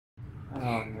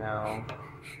Oh no.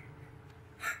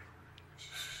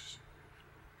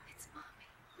 It's Mommy.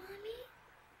 Mommy?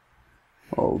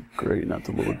 Oh, great, not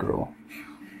the little girl.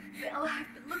 Bella,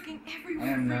 I've been looking I everywhere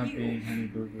am for not you. being Honey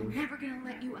Boo I'm Boo. never gonna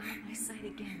let you out of my sight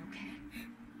again, okay?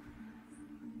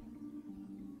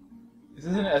 Is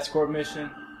this an escort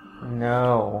mission?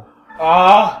 No.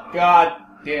 Oh, god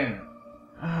damn it.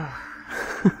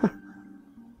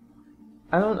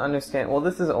 I don't understand. Well,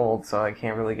 this is old, so I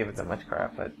can't really give it that much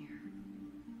crap, but...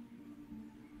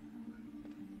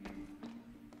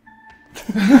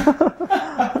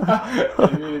 I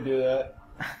didn't mean to do that.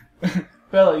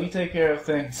 Bella, you take care of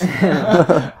things.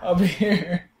 I'll be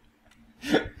here.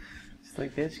 Just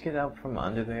like, bitch, get out from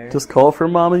under there. Just call for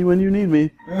mommy when you need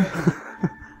me.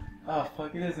 Oh,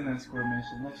 fuck, it is an escort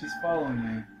mission. Like, she's following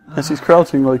me. And she's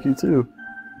crouching like you too.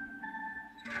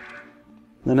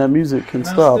 Then that music can And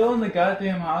I'm stop. still in the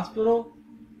goddamn hospital?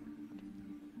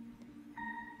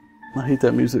 I hate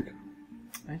that music.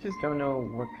 I just don't know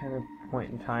what kind of point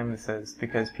in time this is,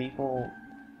 because people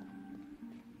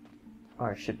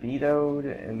are shabidoed,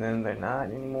 and then they're not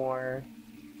anymore.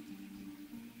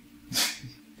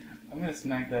 I'm gonna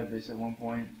smack that bitch at one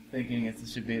point, thinking it's a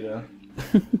Shibito.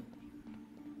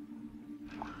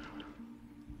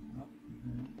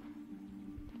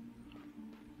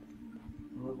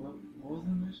 What was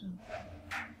the mission?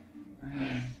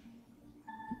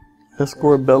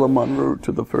 Escort Bella Monroe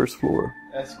to the first floor.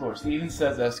 Escort. It even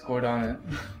says escort on it.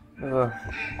 Ugh.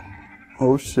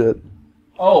 Oh shit.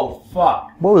 Oh,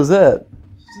 fuck. What was that?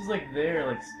 She's just like there,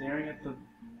 like staring at the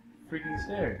freaking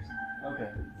stairs. Okay.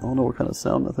 I don't know what kind of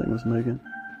sound that thing was making.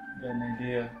 Got an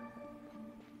idea.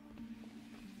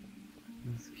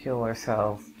 Let's kill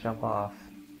ourselves. Jump off.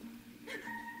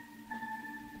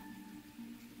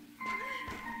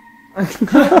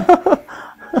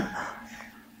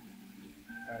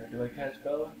 Alright, do I catch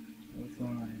Bella? What's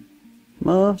going on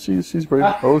No, she's brave.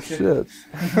 Ah, Oh shit.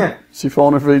 shit. She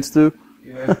falling her fates too?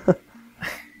 here? Yeah.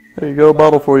 There you go, a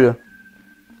bottle for you.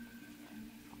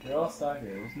 They're all sake.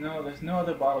 There's no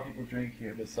other bottle people drink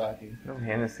here but sake. No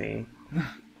Hennessy.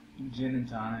 Gin and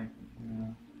tonic. Yeah.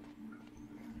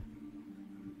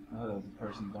 Oh, that was a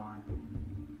person dying.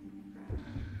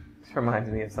 This reminds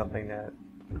me of something that,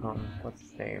 what's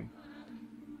his name?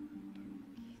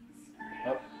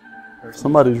 Oh, person.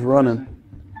 Somebody's running.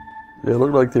 Yeah, it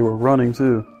looked like they were running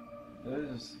too. It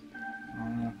is. I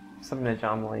don't know. Something that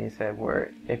John Mulaney said,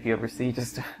 where if you ever see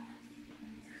just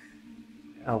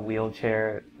a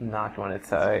wheelchair knocked on its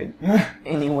side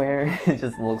anywhere, it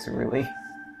just looks really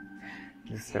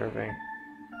disturbing.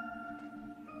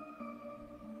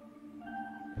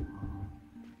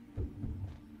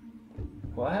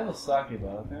 Well, I have a sake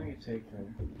bottle. I think I can take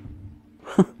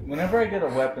her. Whenever I get a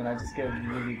weapon, I just get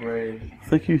really brave. I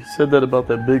think you said that about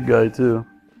that big guy too.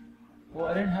 Well,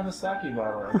 I didn't have a sake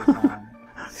bottle at the time.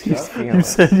 You, Chuck? you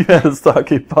said you had a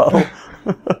sake bottle.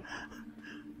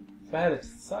 If I had a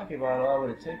sake bottle, I would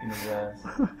have taken his ass.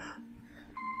 Where'd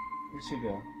she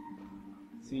go?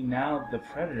 See, now the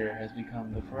predator has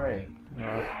become the prey.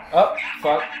 Oh,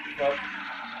 fuck.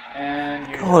 And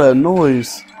you're... Oh, that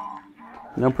noise.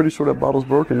 And I'm pretty sure that bottle's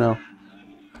broken now.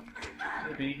 Yeah,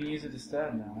 but you can use it to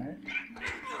stab now, right?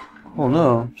 Oh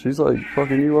no, she's like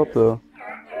fucking you up though.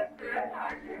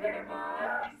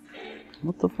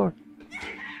 What the fuck?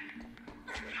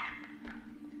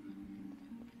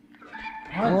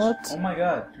 Punch. What? Oh my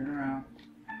god, turn around.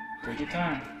 Take your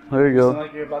time. There you It's not go.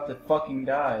 like you're about to fucking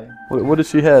die. What does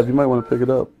she have? You might want to pick it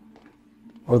up.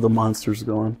 Or the monster's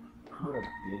going. What a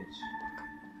bitch.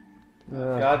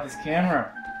 Ugh. God, this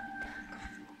camera.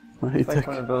 I hate It's like that.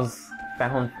 one of those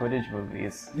found footage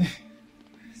movies.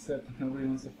 Except nobody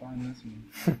wants to find this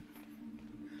one.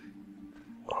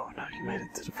 Oh no, you made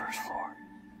it to the first floor.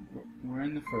 We're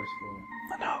in the first floor.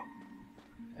 I know.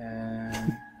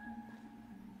 And...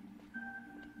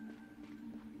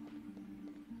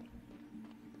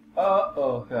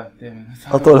 oh, god damn it.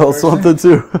 I thought it was something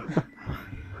too.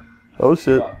 Oh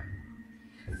shit. Fuck.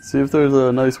 See if there's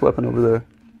a nice weapon over there.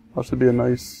 That should be a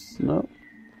nice... No?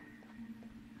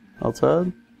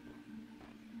 Outside?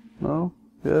 No?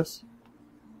 Yes?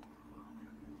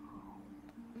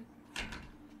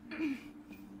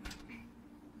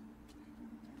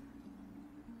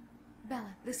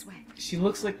 Bella, this way. She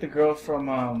looks like the girl from,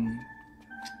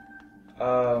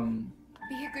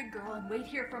 Be a good girl and wait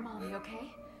here for Mommy,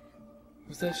 okay?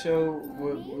 what's that show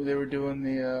where they were doing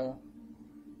the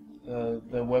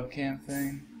webcam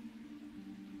thing?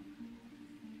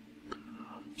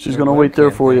 She's gonna wait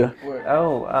there for you. Where,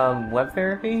 Oh, web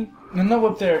therapy? no, not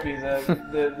web therapy.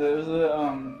 There was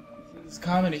a this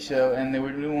comedy show, and they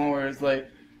were doing one where it's like,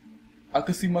 I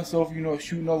could see myself, you know,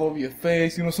 shooting all over your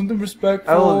face, you know, something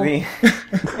respectful. Oh,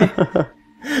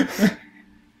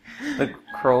 the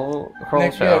Kroll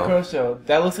show. Yeah, Kroll show.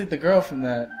 That looks like the girl from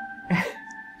that.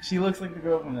 She looks like the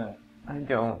girl from that. I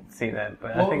don't see that,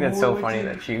 but I think that's so funny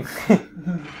that she...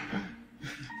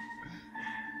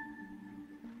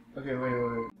 Okay,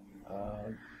 wait.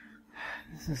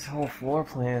 This is whole floor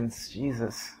plans,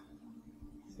 Jesus.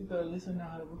 See, but at least I know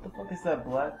how to... What the fuck is that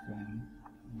black thing?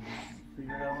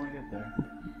 Figure it out when we get there.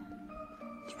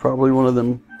 It's probably one of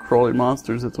them crawly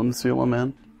monsters that's on the ceiling,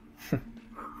 man.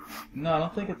 No, I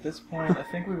don't think at this point. I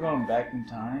think we're going back in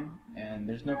time, and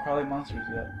there's no crawly monsters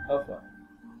yet. Oh, fuck.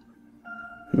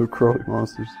 No crawly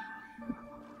monsters.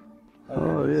 Okay,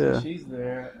 Oh, yeah. So she's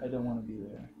there. I don't want to be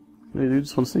there. Hey, you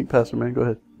just want to sneak past her, man. Go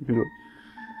ahead. You can do it.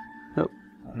 Yep.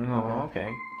 Oh,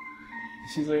 okay.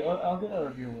 She's like, oh, I'll get out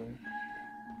of your way.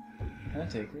 Can I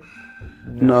take her?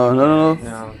 No.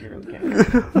 No, you really can't.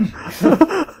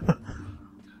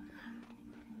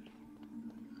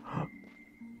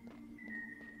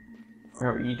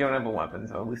 Remember, you don't have a weapon,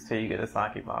 so at least till you get a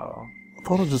sake bottle. I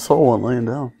thought I just saw one laying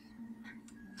down.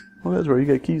 Oh, that's right. You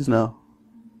got keys now.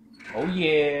 Oh,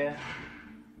 yeah.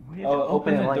 You have to Oh,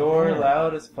 open the it like door that.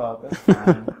 loud as fuck. That's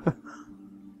fine.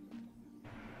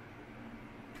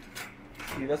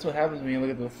 See, that's what happens when you look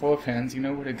at the floor plans. You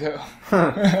know where to go.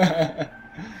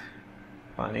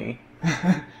 Funny.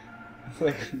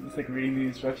 It's like reading the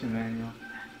instruction manual.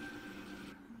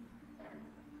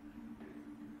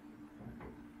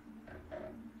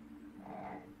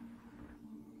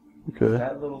 Okay.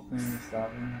 That little thing is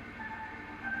stopping.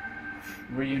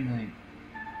 Reunite.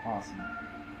 Awesome.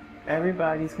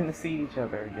 Everybody's gonna see each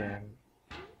other again.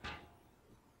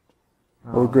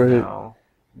 Oh, great. No.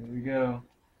 Here we go.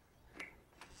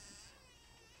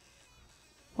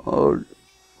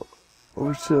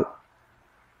 Oh shit.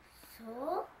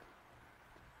 So?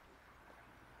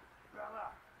 Bella,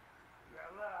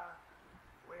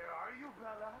 where are you,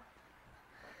 Bella?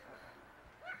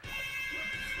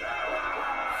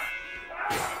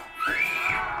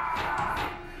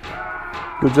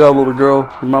 Good job, little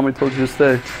girl. Your mommy told you to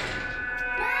stay. Mommy,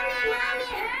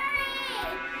 hurry!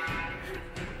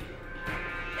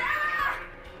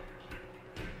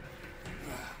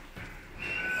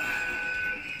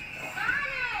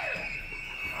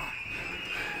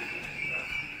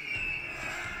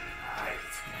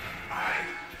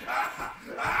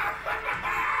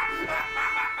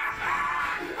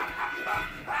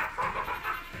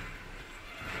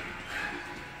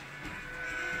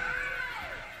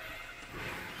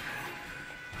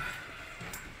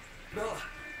 Bella!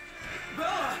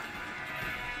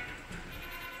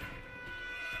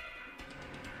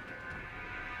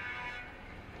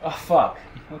 Oh, fuck.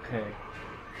 Okay.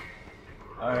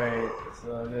 Alright,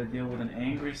 so I gotta deal with an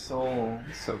angry soul.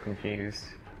 I'm so confused.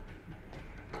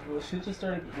 Well, shit just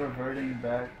started reverting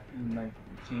back and, like,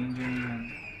 changing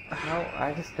and... How?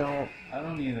 I just don't... I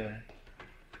don't either.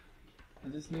 I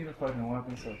just need a fucking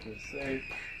weapon so I feel safe.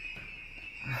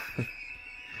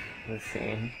 This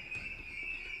scene.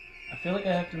 I feel like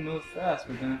I have to move fast,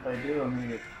 but then if I do, I'm gonna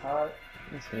get caught.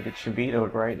 I'm just gonna get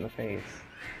Shibito'd right in the face.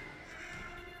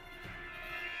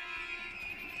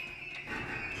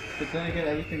 But then again,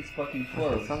 everything's fucking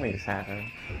close. Something just happened.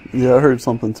 Yeah, I heard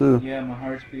something too. Yeah, my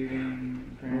heart's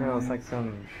beating. You know, it's like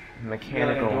some Yeah,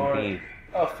 mechanical like a door. beat.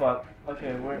 Oh fuck.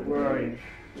 Okay, where are you?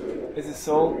 Is it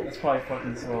Soul? It's probably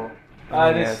fucking Soul. Ah,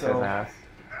 it Yeah, is it's his Soul. ass.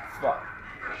 Fuck.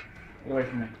 Get away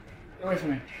from me. Get away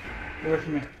from me. Get away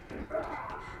from me.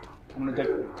 I'm gonna duck.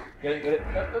 Get it.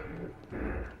 Up.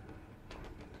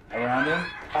 Around him.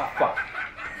 Ah, fuck.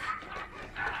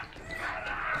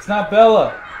 It's not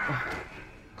Bella.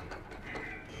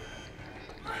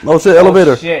 Oh shit,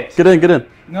 elevator. Shit. Get in.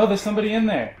 No, there's somebody in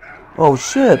there. Oh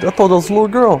shit, I thought that was a little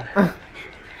girl.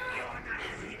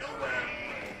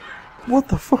 What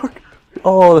the fuck?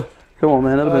 Oh, come on,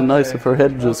 man. That'd have been nice Okay, if her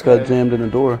head just got jammed in the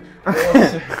door.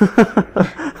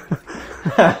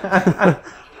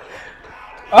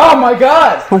 Oh my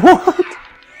god! What?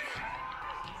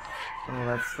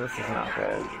 Oh, this is not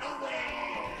good.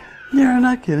 You're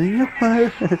not kidding.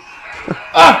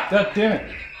 Ah! God damn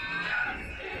it!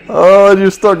 Oh,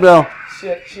 you're stuck now.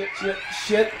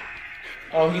 Shit.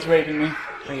 Oh, he's raping me.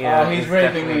 Yeah, Oh, he's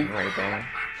raping me. definitely raping.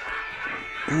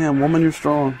 Damn, woman, you're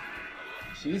strong.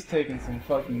 She's taking some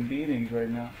fucking beatings right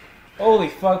now. Holy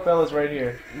fuck, Bella's right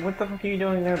here. What the fuck are you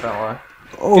doing there, Bella?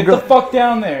 Oh, Get the God. fuck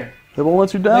down there! They won't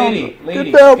let you down. Lady,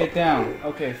 Get down. get down.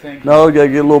 Okay, thank you. No, you gotta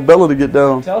get little Bella to get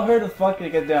down. Tell her to fucking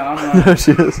get down. I'm running. There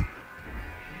she is.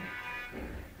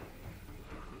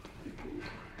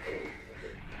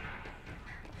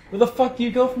 Where the fuck do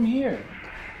you go from here?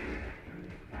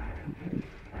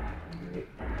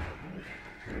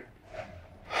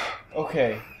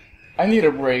 Okay. I need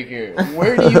a break here.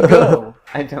 Where do you go?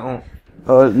 I don't.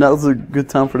 Now's a good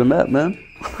time for the map, man.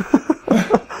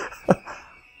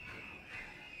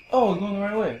 Oh, it's going the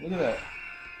right way. Look at that.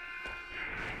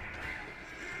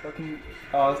 Fucking.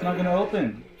 Oh, it's not gonna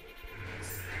open.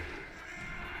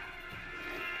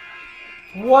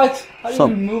 What? How do you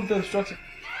remove the obstruction?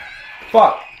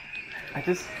 Fuck. I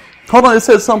just. Hold on, it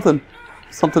said something.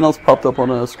 Something else popped up on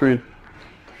the screen.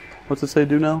 What's it say?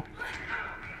 Do now?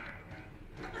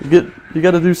 You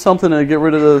got to do something and get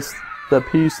rid of that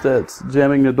piece that's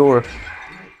jamming the door.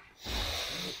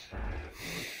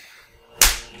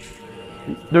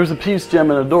 There's a piece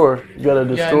jamming the door. You got to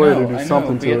destroy it or do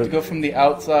something to it. We have to go from the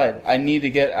outside. I need to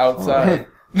get outside.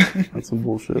 That's some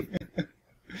bullshit.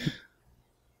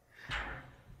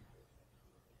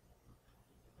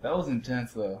 That was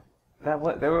intense, though. There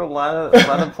were a lot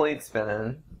of plates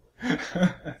spinning.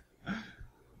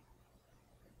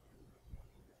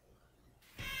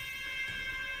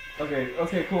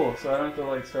 Okay, cool. So I don't have to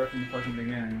like start from the fucking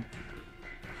beginning.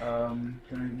 No,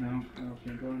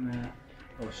 can't go in there.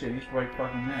 Oh shit, he's right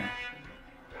fucking there.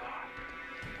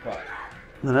 Fuck.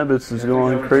 And that bitch is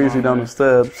going crazy down the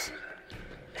steps.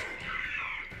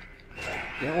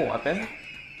 You have a weapon?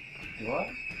 What?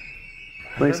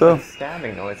 I think so.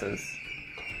 Stabbing noises.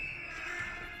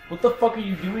 What the fuck are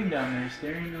you doing down there?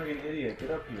 Staring at me like an idiot. Get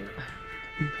up here.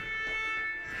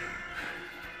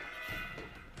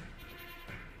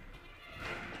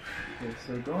 Okay,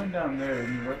 so going down there,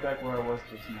 and right back where I was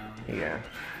just now. Yeah.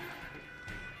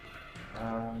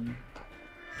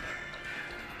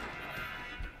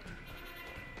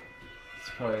 It's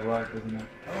probably locked, isn't it?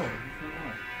 Oh, it's not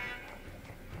locked.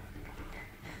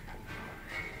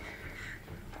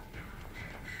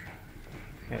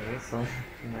 Okay, some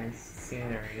nice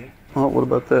scenery. Oh, what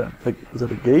about that? Like, is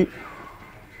that a gate?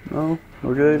 No?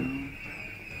 No gate?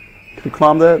 Can you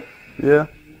climb that? Yeah?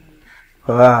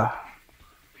 Ah.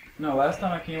 No, last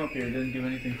time I came up here, it didn't do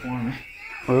anything for me.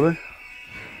 Really?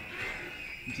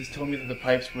 It just told me that the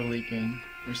pipes were leaking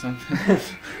or something.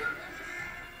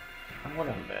 Oh, what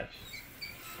a bitch.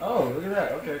 Oh, look at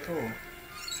that. Okay, cool.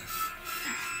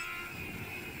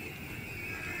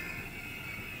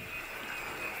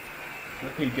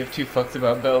 Let me give two fucks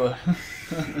about Bella.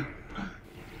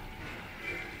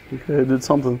 Okay, it did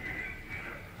something.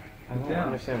 I don't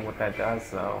understand what that does,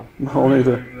 though. No,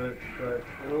 neither. But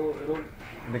it'll...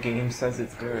 The game says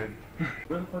it's good.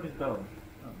 Where the fuck is Bella?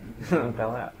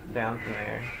 Fell out. Down from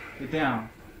there. Get down.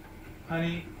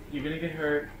 Honey, you're gonna get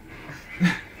hurt.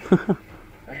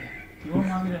 You want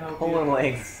mommy to help Pull you? her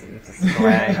legs. It's a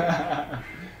swag.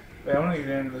 Wait, I want to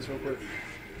examine this real quick.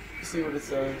 See what it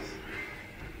says.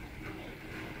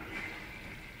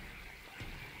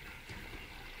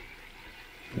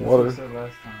 That's what Water. it said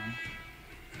last time.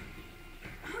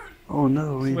 Oh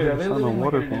no, we Wait, are they found a living like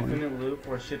water in an point. infinite loop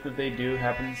where shit that they do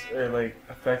happens or like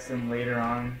affects them later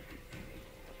on?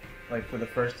 Like for the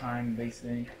first time they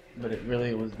think, but it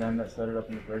really was them that set it up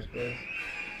in the first place?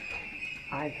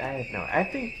 I have no. I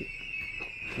think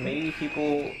maybe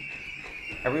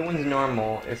everyone's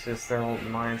normal. It's just their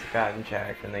minds have gotten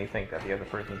checked, and they think that the other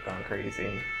person's gone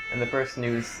crazy, and the person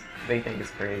they think is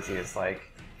crazy is like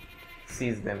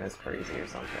sees them as crazy or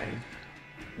something.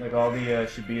 Like all the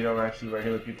Shibito are actually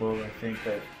regular people that think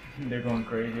that they're going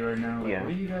crazy right now. Like, Yeah.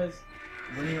 what are you guys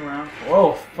running around for?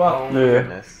 Oh fuck! Oh my Yeah.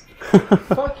 goodness.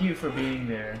 Fuck you for being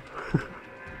there.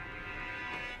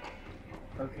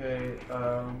 Okay,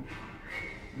 I'm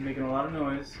making a lot of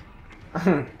noise.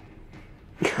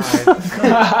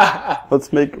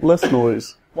 Let's make less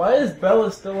noise. Why is Bella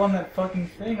still on that fucking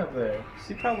thing up there?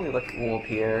 She probably will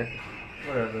appear.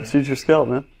 Whatever. She's your scout,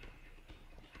 man.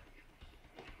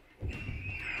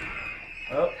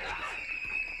 Oh.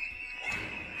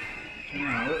 Turn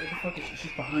around. Where the fuck is she?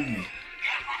 She's behind me.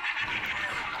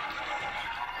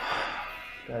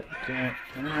 God damn it.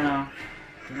 Turn around.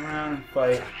 Turn around and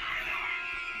fight.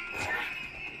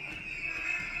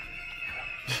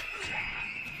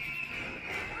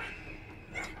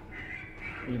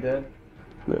 Are you dead?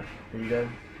 Yeah. Are you dead?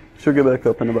 She'll get back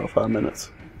up in about 5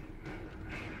 minutes.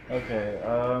 Okay,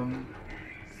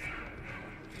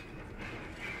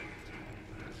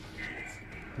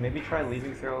 Maybe try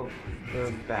leaving through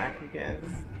the back again.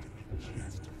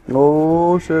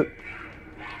 Oh shit.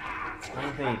 I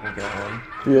don't think you can go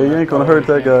in. Yeah, you ain't gonna hurt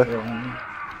that guy.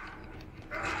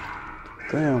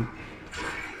 Damn.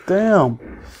 Damn.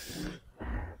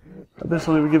 I bet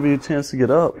don't even give you a chance to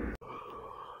get up.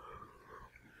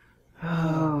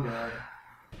 Oh god.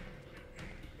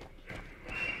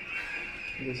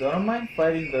 Okay, so I don't mind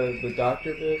fighting the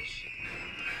doctor bitch.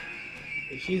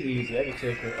 She's easy, I can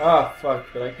take her. Ah, fuck,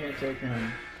 but I can't take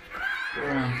her. Go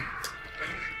around.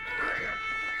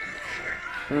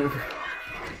 You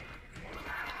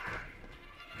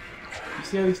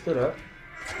see how he stood up?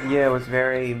 Yeah, it was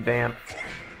very vamp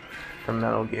from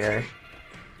Metal Gear.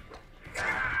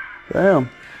 Damn.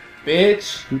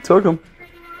 Bitch! You took him.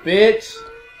 Bitch!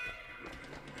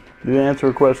 You didn't answer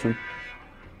a question.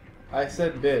 I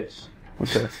said bitch.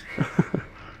 Okay.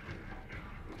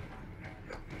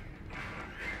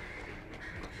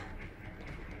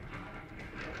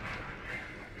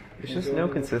 There's just no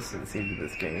consistency to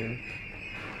this game.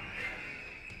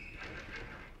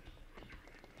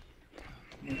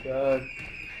 Oh my god.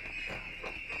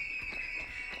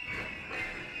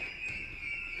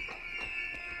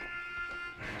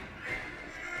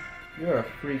 You're a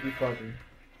freaky fucker.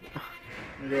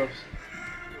 You're ups.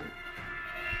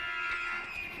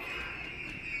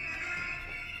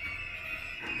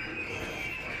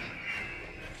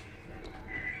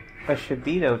 But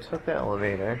Shibito took the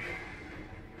elevator.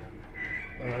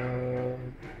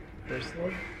 First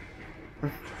floor?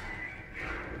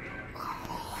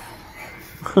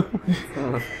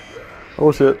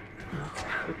 Oh shit.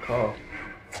 Good call.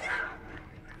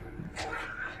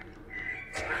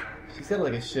 She said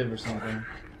like a shiv or something.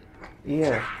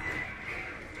 Yeah.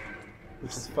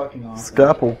 Which is fucking awesome.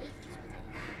 Scalpel.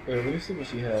 Wait, let me see what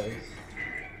she has.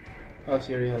 Oh,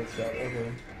 she already has that.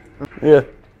 Okay. Yeah.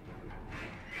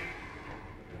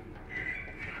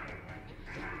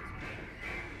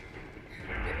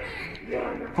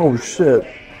 Oh shit.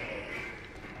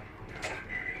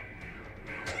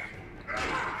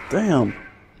 Damn.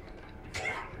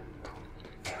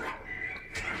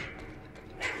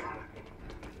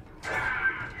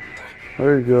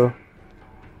 There you go.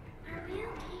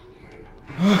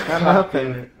 Shut up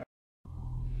and...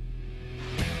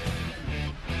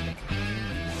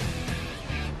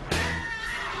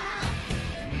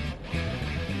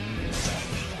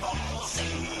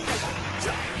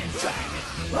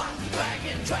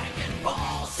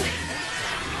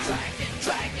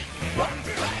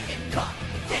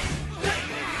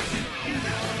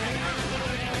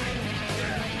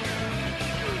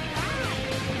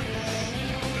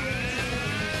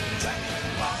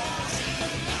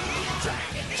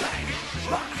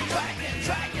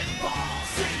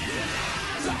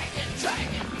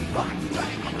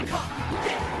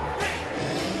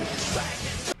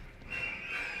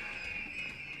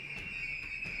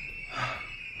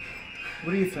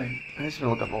 What do you think? I just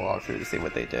want to look up the walkthrough to see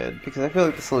what they did, because I feel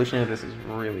like the solution to this is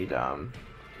really dumb.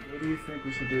 What do you think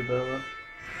we should do, Bella?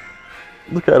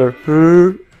 Look at her.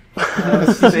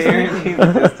 Stare into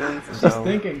the distance. She's So...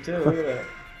 thinking too, look at that.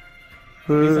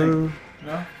 What do you think?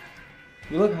 No?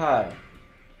 You look high.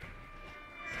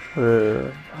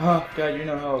 Oh, God, you're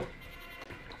no help.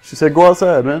 She said go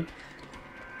outside, man.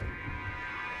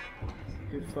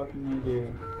 Good fucking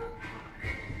idea.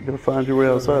 You gotta find your way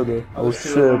outside though. Oh, Oh there's two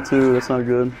of them. shit, too. That's not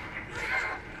good.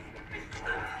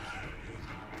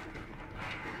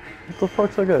 What the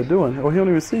fuck's that guy doing? Oh, he don't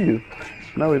even see you.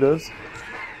 Now he does.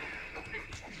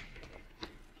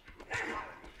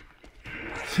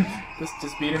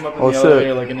 Just beat him up in Oh, the shit.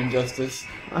 elevator like an injustice.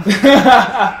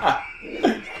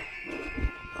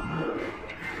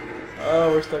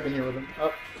 Oh, we're stuck in here with him.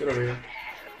 Oh, get over here.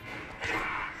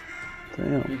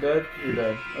 Damn. You dead? You're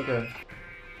dead. Okay.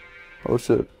 Oh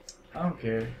shit. I don't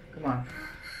care. Come on.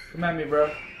 Come at me,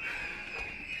 bro.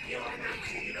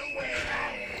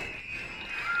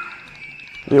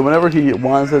 Yeah, whenever he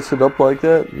winds that shit up like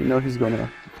that, you know he's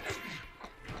gonna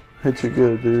hit you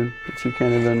good, dude. But you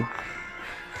can't even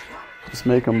just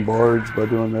make him barge by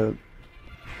doing that.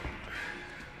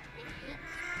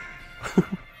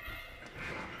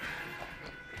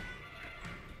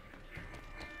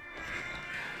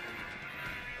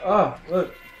 Oh,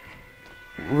 look.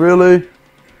 Really?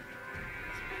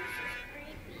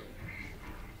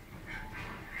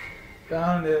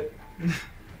 Found it.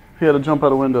 He had to jump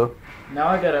out a window. Now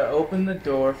I gotta open the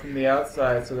door from the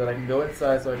outside so that I can go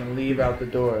inside so I can leave out the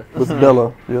door. With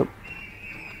Bella, yep.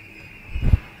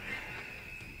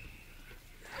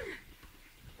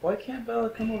 Why can't Bella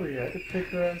come over here? I could pick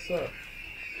her ass up.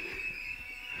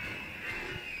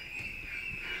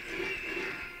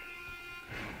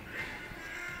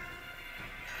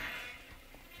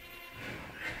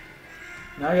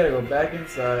 Now I gotta go back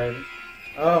inside.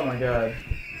 Oh my god.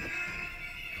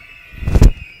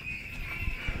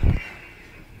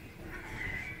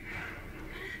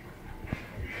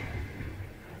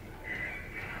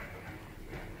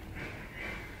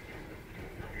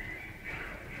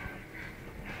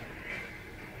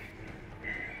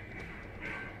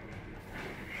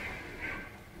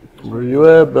 Where you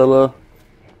at, Bella?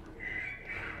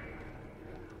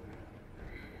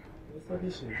 What the fuck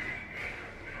is she?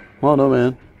 Oh no,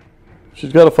 man.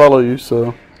 She's got to follow you,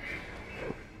 so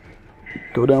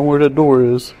go down where that door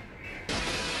is.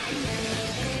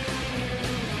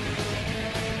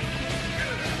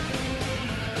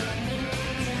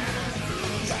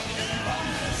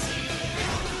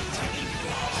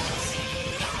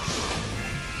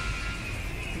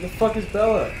 Where the fuck is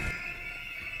Bella?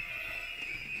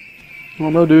 I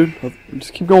don't know, dude.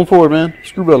 Just keep going forward, man.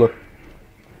 Screw Bella.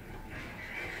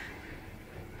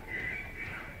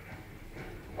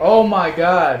 Oh my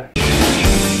god.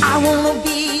 I wanna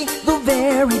be the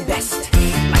very best,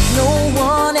 like no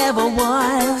one ever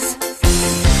was.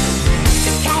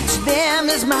 To catch them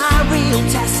is my real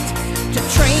test, to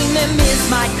train them is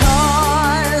my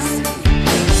cause.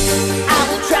 I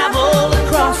will travel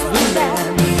across the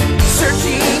land,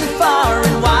 searching far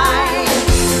and wide.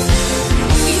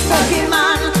 Each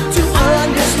Pokemon to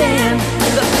understand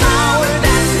the power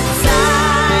that's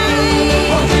inside.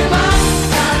 Pokemon,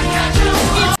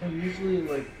 Usually,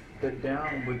 like, the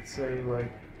down would say,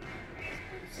 like,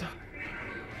 stop.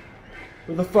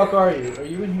 Where the fuck are you? Are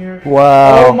you in here?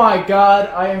 Wow. Oh my god,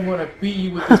 I am gonna beat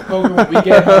you with this Pokemon when we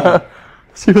get home.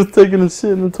 She was taking a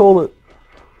shit in the toilet.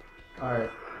 Alright,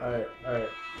 now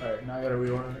I gotta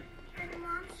reorder it.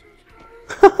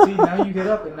 See, now you get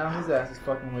up and now his ass is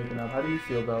fucking waking up. How do you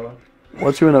feel, Bella?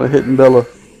 Watch you end up hitting Bella. I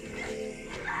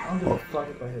don't give a fuck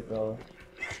if I hit Bella.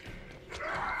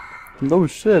 No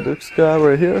shit, this guy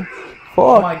right here. Fuck.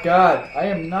 Oh my god, I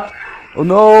am not. Oh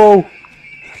no!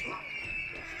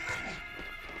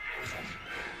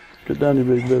 Get down, you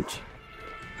big bitch.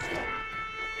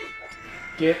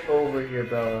 Get over here,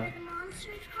 Bella.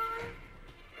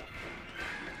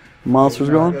 Monster's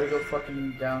Okay, now gone? I gotta go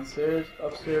fucking downstairs,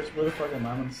 upstairs. Where the fuck am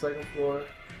I? I'm on the second floor.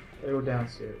 I gotta go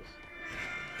downstairs.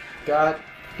 God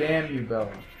damn you,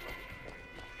 Bella.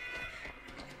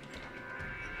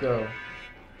 Go.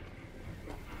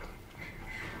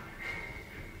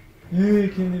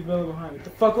 You can't leave Bella behind. Get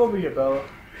the fuck over here, Bella.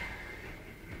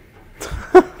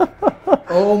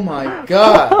 Oh my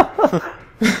god.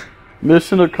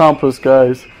 Mission accomplished,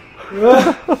 guys.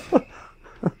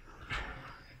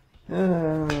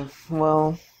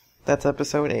 Well, that's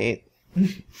episode 8.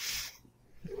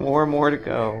 More to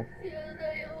go.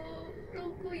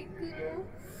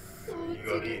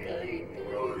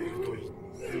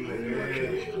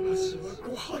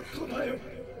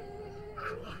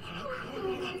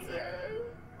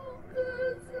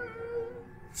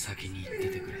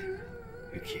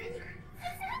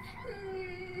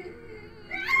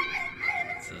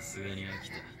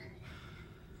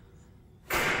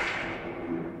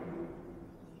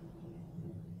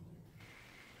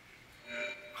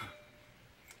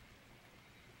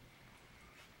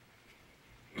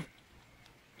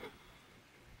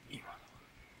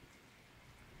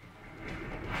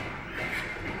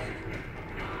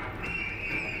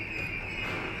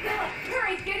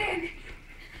 Hurry, get in!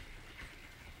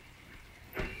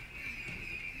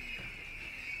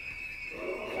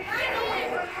 Get away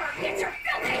from her! Get your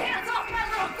filthy hands off my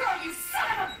little girl, you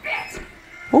son of a bitch!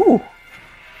 Ooh.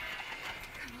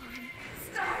 Come on,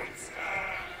 start!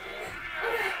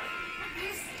 You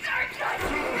start,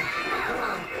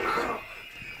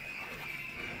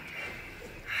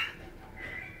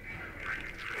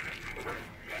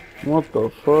 What the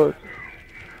fuck?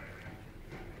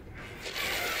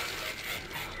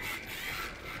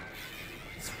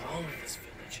 what's wrong with this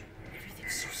village?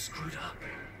 Everything's so screwed up.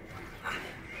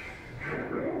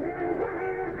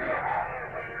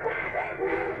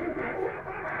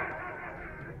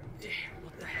 Damn,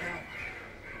 what the hell?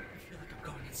 I feel like I'm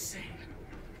going insane.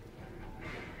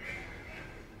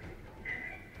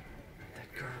 That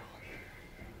girl.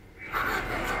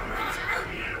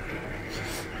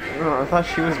 Oh, I thought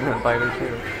she was gonna bite her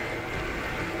too.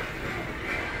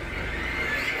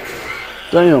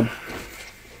 Damn.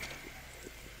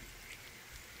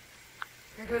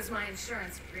 There goes my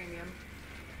insurance premium.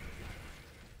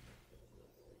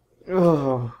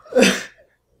 Ugh.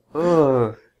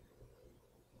 Ugh.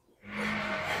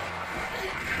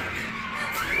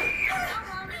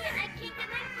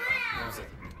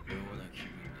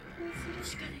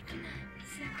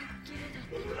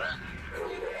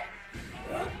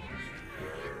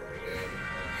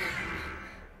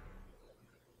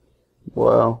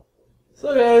 Wow.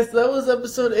 So guys, that was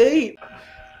episode 8.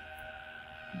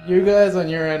 You guys on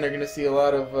your end are gonna see a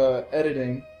lot of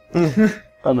editing.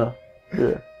 I know.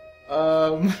 Yeah.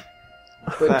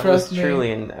 But That trust was me,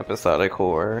 truly an episodic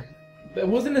horror. it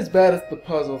wasn't as bad as the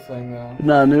puzzle thing though.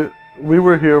 Nah, we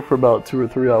were here for about 2 or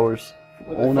 3 hours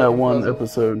With the on that fucking one puzzle.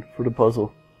 episode for the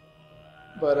puzzle.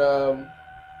 But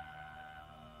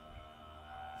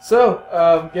so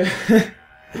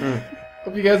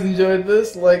Hope you guys enjoyed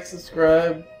this. Like,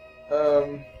 subscribe.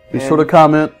 Be sure to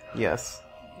comment. Yes.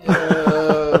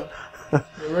 We're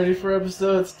ready for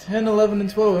episodes 10, 11, and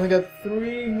 12. We only got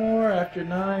 3 more after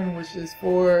 9, which is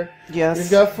 4. Yes.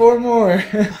 We've got 4 more.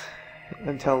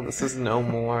 Until this is no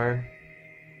more.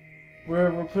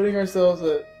 We're putting ourselves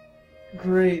at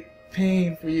great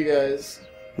pain for you guys.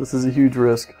 This is a huge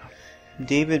risk.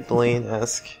 David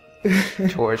Blaine-esque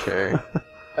torture.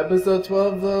 Episode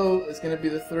 12, though, is going to be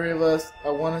the 3 of us. I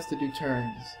want us to do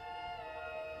turns.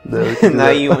 There, we can do Now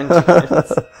that. you in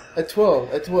turns. At 12.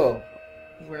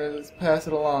 We're going to just pass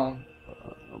it along.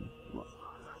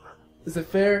 Is it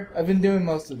fair? I've been doing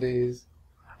most of these.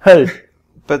 Hey,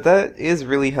 But that is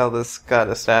really how this got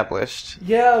established.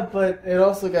 Yeah, but it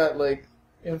also got, like,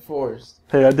 enforced.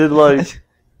 hey, I did like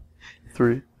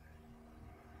 3.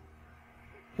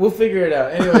 We'll figure it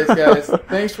out. Anyways, guys,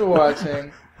 thanks for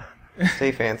watching.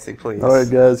 Stay fancy, please. All right,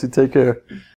 guys, you take care.